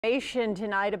Information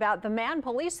tonight about the man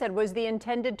police said was the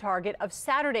intended target of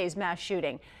Saturday's mass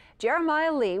shooting.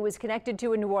 Jeremiah Lee was connected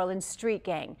to a New Orleans street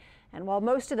gang. And while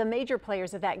most of the major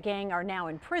players of that gang are now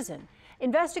in prison,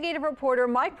 investigative reporter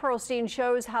Mike Perlstein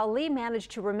shows how Lee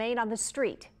managed to remain on the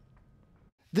street.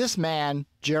 This man,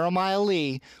 Jeremiah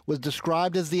Lee, was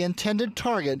described as the intended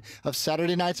target of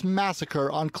Saturday night's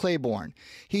massacre on Claiborne.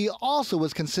 He also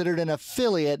was considered an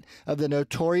affiliate of the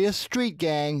notorious street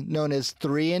gang known as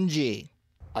 3G.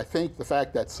 I think the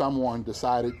fact that someone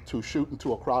decided to shoot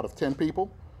into a crowd of 10 people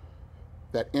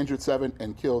that injured 7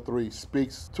 and killed 3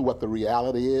 speaks to what the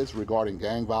reality is regarding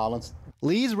gang violence.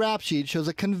 Lee's rap sheet shows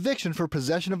a conviction for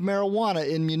possession of marijuana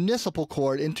in municipal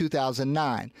court in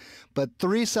 2009, but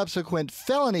 3 subsequent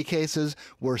felony cases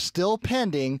were still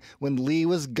pending when Lee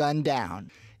was gunned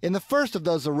down. In the first of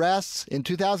those arrests, in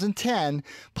 2010,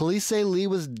 police say Lee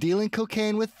was dealing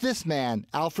cocaine with this man,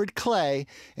 Alfred Clay,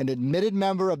 an admitted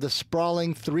member of the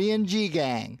sprawling 3G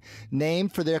gang,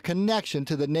 named for their connection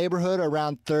to the neighborhood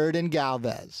around 3rd and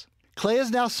Galvez. Clay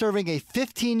is now serving a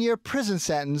 15-year prison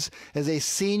sentence as a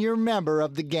senior member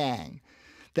of the gang.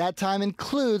 That time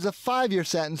includes a 5-year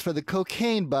sentence for the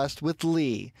cocaine bust with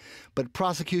Lee. But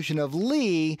prosecution of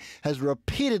Lee has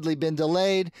repeatedly been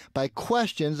delayed by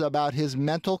questions about his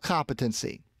mental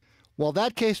competency. While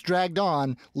that case dragged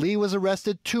on, Lee was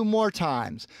arrested 2 more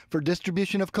times for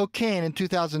distribution of cocaine in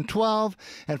 2012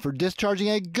 and for discharging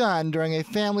a gun during a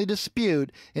family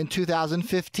dispute in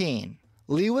 2015.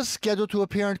 Lee was scheduled to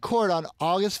appear in court on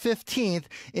August 15th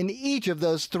in each of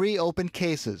those 3 open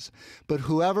cases, but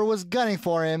whoever was gunning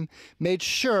for him made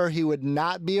sure he would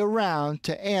not be around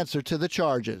to answer to the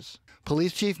charges.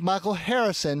 Police Chief Michael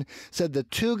Harrison said the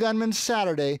 2 gunmen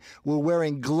Saturday were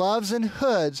wearing gloves and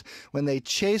hoods when they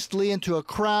chased Lee into a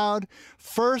crowd,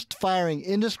 first firing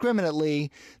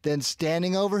indiscriminately, then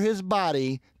standing over his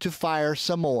body to fire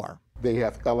some more. They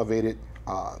have elevated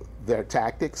their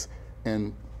tactics,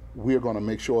 and we're going to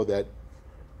make sure that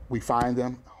we find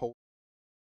them.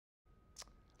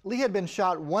 Lee had been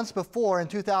shot once before in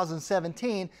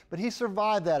 2017, but he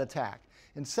survived that attack.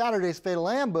 In Saturday's fatal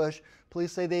ambush,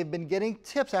 police say they've been getting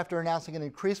tips after announcing an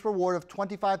increased reward of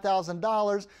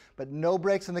 $25,000, but no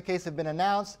breaks in the case have been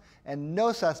announced and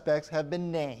no suspects have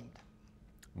been named.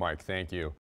 Mike, thank you.